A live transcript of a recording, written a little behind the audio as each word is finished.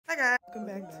guys, welcome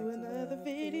back to another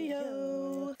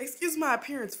video. Excuse my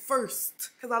appearance first,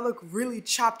 because I look really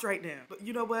chopped right now. But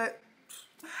you know what?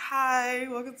 Hi,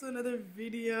 welcome to another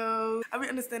video. I've been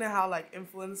understanding how like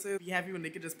influencers be happy when they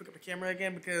can just pick up the camera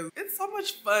again because it's so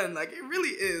much fun. Like it really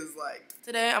is. Like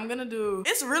today I'm gonna do,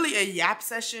 it's really a YAP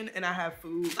session and I have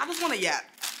food. I just want to YAP,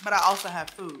 but I also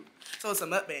have food. So it's a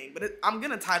mukbang, but I'm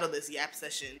gonna title this YAP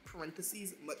session,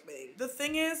 parentheses, mukbang. The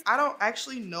thing is, I don't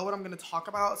actually know what I'm gonna talk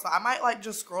about, so I might like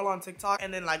just scroll on TikTok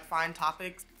and then like find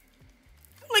topics.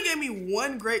 They gave me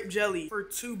 1 grape jelly for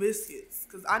 2 biscuits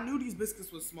because I knew these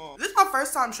biscuits was small. This is my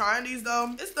first time trying these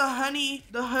though. It's the honey,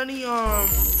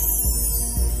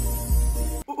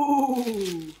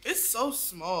 ooh, it's so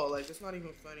small, like it's not even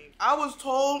funny. I was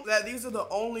told that these are the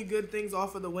only good things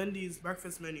off of the Wendy's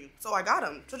breakfast menu. So I got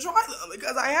them to try them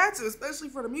because I had to, especially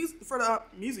for the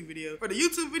music video, for the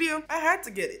YouTube video, I had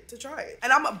to get it to try it.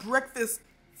 And I'm a breakfast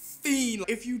fiend.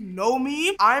 If you know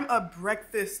me, I'm a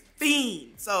breakfast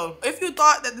fiend. So if you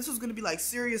thought that this was gonna be like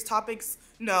serious topics,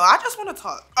 no, I just want to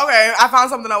talk. Okay, I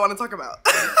found something I want to talk about.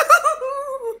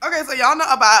 Okay, so y'all know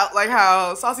about like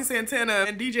how Saucy Santana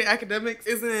and DJ Academics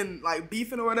isn't like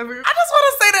beefing or whatever. I just want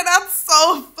to say that that's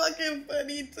so fucking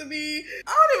funny to me.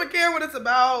 I don't even care what it's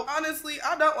about. Honestly,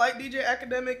 I don't like DJ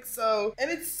Academics, so, and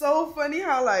it's so funny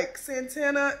how like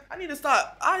Santana, I need to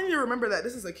stop. I need to remember that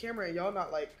this is a camera and y'all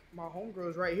not like my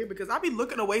homegirls right here because I be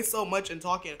looking away so much and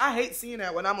talking. I hate seeing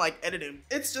that when I'm like editing.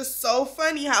 It's just so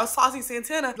funny how Saucy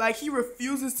Santana, like he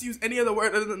refuses to use any other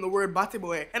word other than the word bate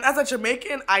boy. And as a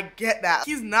Jamaican, I get that.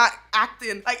 He's not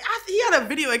acting, like he had a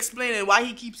video explaining why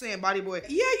he keeps saying body boy.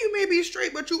 Yeah, you may be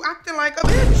straight, but you acting like a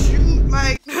bitch. You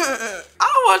like, I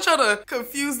don't want y'all to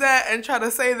confuse that and try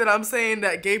to say that I'm saying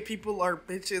that gay people are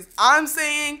bitches. I'm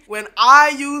saying when I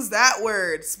use that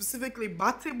word, specifically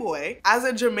bate boy, as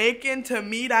a Jamaican, to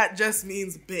me that just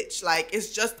means bitch. Like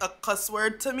it's just a cuss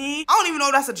word to me. I don't even know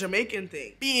if that's a Jamaican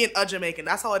thing. Being a Jamaican,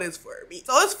 that's how it is for me.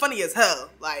 So it's funny as hell,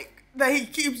 like that he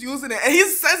keeps using it and he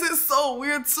says it so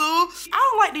weird too. I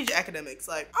don't like DJ Academics.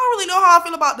 Like I don't really know how I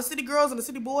feel about the City Girls and the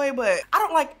City Boy, but I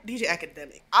don't like DJ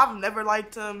Academic. I've never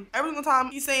liked him. Every single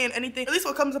time he's saying anything, at least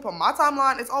what comes up on my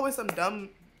timeline, it's always some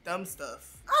dumb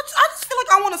stuff. I just feel like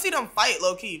I want to see them fight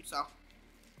low key. So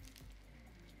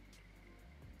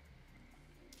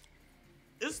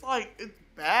it's like, it's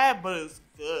bad, but it's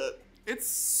good. It's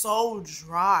so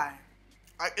dry.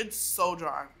 Like, it's so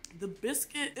dry. The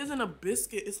biscuit isn't a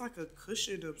biscuit. It's like a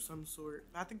cushion of some sort.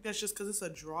 I think that's just because it's a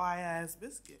dry-ass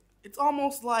biscuit. It's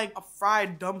almost like a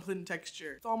fried dumpling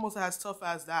texture. It's almost as tough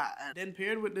as that. And then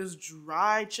paired with this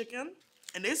dry chicken.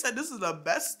 And they said this is the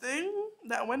best thing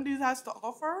that Wendy's has to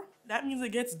offer. That means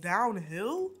it gets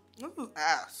downhill. This is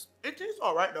ass. It tastes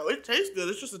all right though. It tastes good.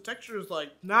 It's just the texture is like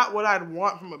not what I'd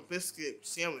want from a biscuit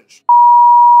sandwich.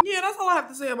 Yeah, that's all I have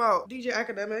to say about DJ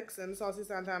Academics and Saucy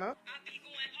Santana.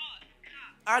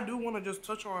 I do want to just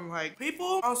touch on like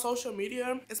people on social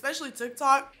media, especially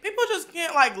TikTok. People just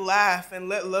can't like laugh and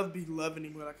let love be love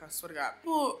anymore. Like I swear to God,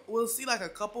 people will see like a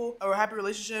couple or a happy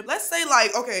relationship. Let's say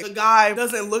like, okay, the guy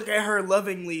doesn't look at her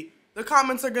lovingly. The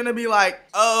comments are gonna be like,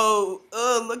 oh,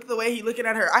 look at the way he looking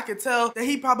at her. I could tell that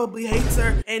he probably hates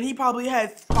her and he probably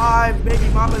had 5 baby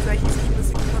mamas that he's keeping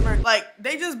secret from her. Like,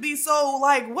 they just be so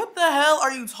like, what the hell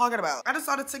are you talking about? I just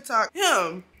saw the TikTok,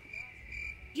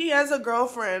 he has a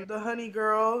girlfriend, the honey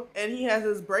girl, and he has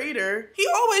his braider. He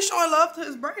always showing love to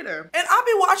his braider. And I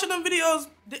be watching them videos,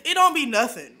 it don't be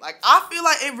nothing. Like, I feel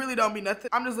like it really don't be nothing.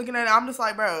 I'm just looking at it, I'm just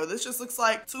like, bro, this just looks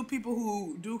like 2 people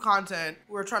who do content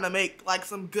who are trying to make like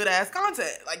some good ass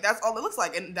content. Like, that's all it looks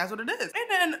like, and that's what it is. And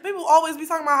then people always be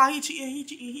talking about how he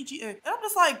cheating. And I'm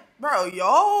just like, bro,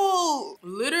 y'all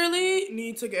literally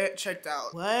need to get checked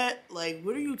out. What? Like,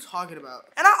 what are you talking about?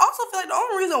 And I also feel like the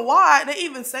only reason why they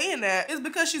even saying that is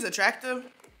because she's attractive.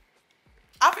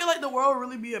 I feel like the world would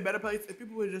really be a better place if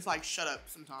people would just like shut up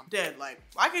sometimes. Dead. Like,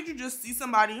 why can't you just see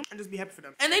somebody and just be happy for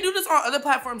them? And they do this on other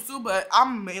platforms too, but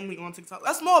I'm mainly on TikTok.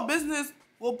 A small business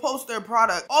will post their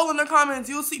product. All in the comments,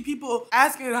 you'll see people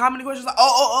asking how many questions like,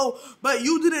 but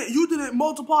you didn't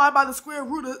multiply by the square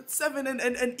root of 7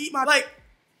 and eat my, like,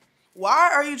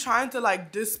 why are you trying to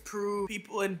like disprove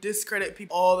people and discredit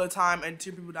people all the time and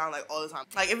tear people down like all the time?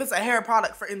 Like if it's a hair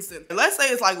product, for instance, let's say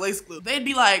it's like lace glue. They'd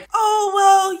be like, oh,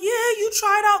 well, yeah, you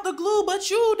tried out the glue, but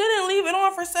you didn't leave it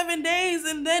on for 7 days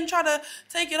and then try to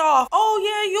take it off. Oh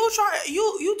yeah,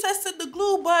 you tested the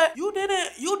glue, but you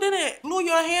didn't glue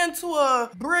your hand to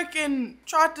a brick and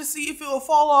tried to see if it would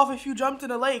fall off if you jumped in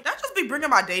the lake. That just be bringing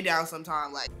my day down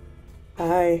sometimes. Like,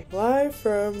 hi, live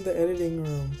from the editing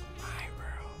room.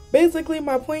 basically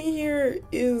my point here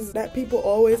is that people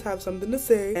always have something to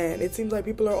say, and it seems like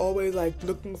people are always like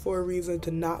looking for a reason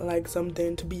to not like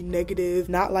something, to be negative,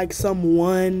 not like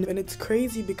someone. And it's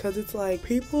crazy because it's like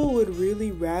people would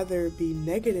really rather be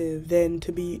negative than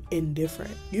to be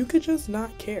indifferent. You could just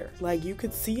not care. Like, you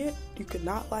could see it, you could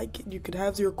not like it, you could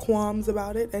have your qualms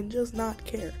about it and just not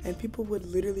care. And people would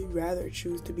literally rather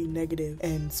choose to be negative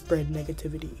and spread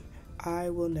negativity.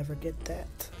 I will never get that,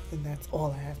 and that's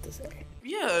all I have to say.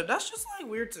 Yeah, that's just like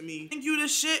weird to me. Think you the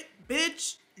shit,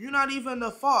 bitch? You're not even the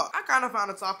fuck. I kind of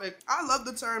found a topic. I love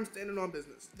the term standing on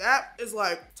business. That is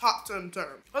like top 10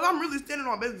 term. Because I'm really standing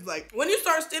on business. Like, when you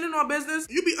start standing on business,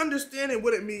 you be understanding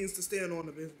what it means to stand on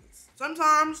the business.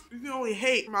 Sometimes you can only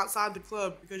hate from outside the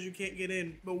club because you can't get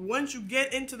in. But once you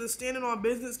get into the standing on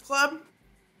business club,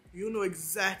 you know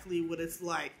exactly what it's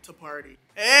like to party.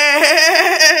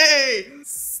 Hey!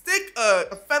 Stick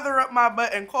a feather up my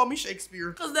butt and call me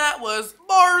Shakespeare. Cause that was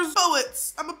bars.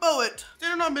 Poets. I'm a poet.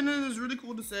 Standing on business is really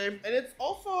cool to say. And it's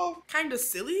also kind of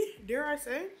silly, dare I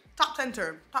say. Top 10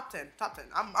 term. Top 10. Top 10.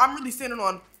 I'm really standing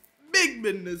on big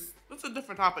business. It's a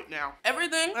different topic now.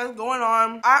 Everything that's going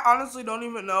on, I honestly don't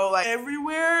even know like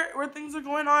everywhere where things are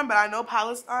going on, but I know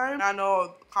Palestine, I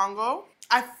know Congo.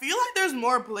 I feel like there's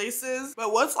more places,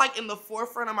 but what's like in the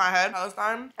forefront of my head,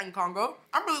 Palestine and Congo,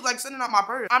 I'm really like sending out my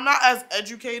prayers. I'm not as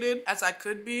educated as I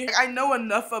could be. Like, I know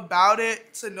enough about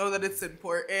it to know that it's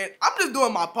important. I'm just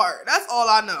doing my part. That's all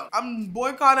I know. I'm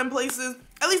boycotting places.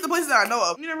 At least the places that I know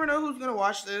of. You never know who's gonna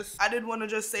watch this. I did want to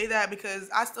just say that because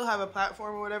I still have a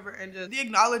platform or whatever, and just the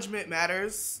acknowledgement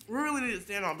matters. We really need to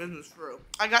stand on business for real.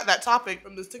 I got that topic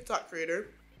from this TikTok creator.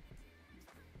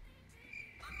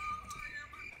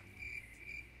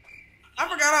 I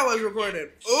forgot I was recording.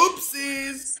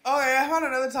 Oopsies. Okay, I found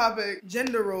another topic.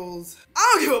 Gender roles.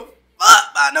 I don't give a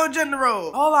fuck about no gender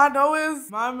role. All I know is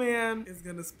my man is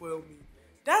gonna spoil me.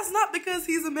 That's not because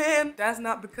he's a man. That's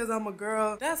not because I'm a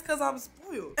girl. That's because I'm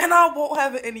spoiled. And I won't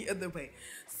have it any other way.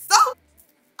 So,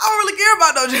 I don't really care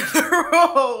about no gender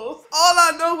roles. All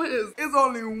I know is, there's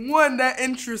only one that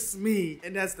interests me,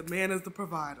 and that's the man as the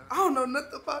provider. I don't know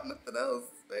nothing about nothing else,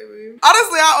 baby.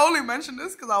 Honestly, I only mentioned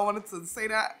this because I wanted to say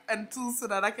that, and too, so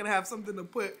that I can have something to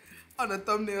put on a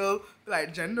thumbnail,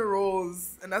 like gender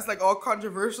roles, and that's like all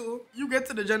controversial. You get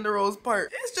to the gender roles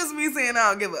part, it's just me saying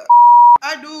I don't give a.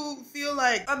 I do feel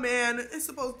like a man is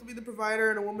supposed to be the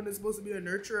provider and a woman is supposed to be a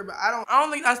nurturer, but I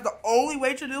don't think that's the only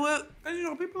way to do it. Because, you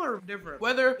know, people are different.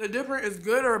 Whether the different is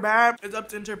good or bad is up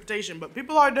to interpretation, but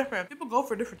people are different. People go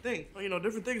for different things. You know,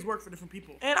 different things work for different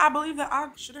people. And I believe that I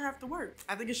shouldn't have to work.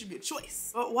 I think it should be a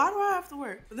choice. But why do I have to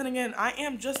work? But then again,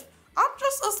 I'm just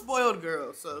a spoiled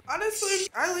girl, so honestly,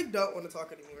 I like don't want to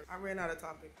talk anymore. I ran out of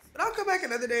topics. But I'll come back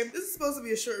another day. This is supposed to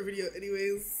be a short video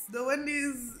anyways. The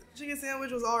Wendy's chicken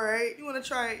sandwich was alright. You want to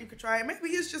try it, you could try it. Maybe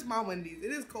it's just my Wendy's.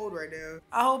 It is cold right now.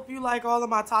 I hope you like all of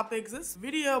my topics. This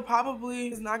video probably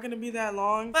is not going to be that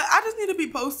long, but I just need to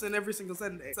be posting every single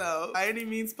Sunday. So, by any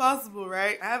means possible,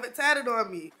 right? I have it tatted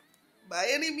on me. By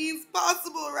any means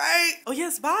possible, right? Oh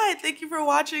yes, bye. Thank you for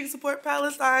watching. Support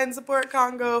Palestine, support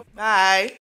Congo. Bye.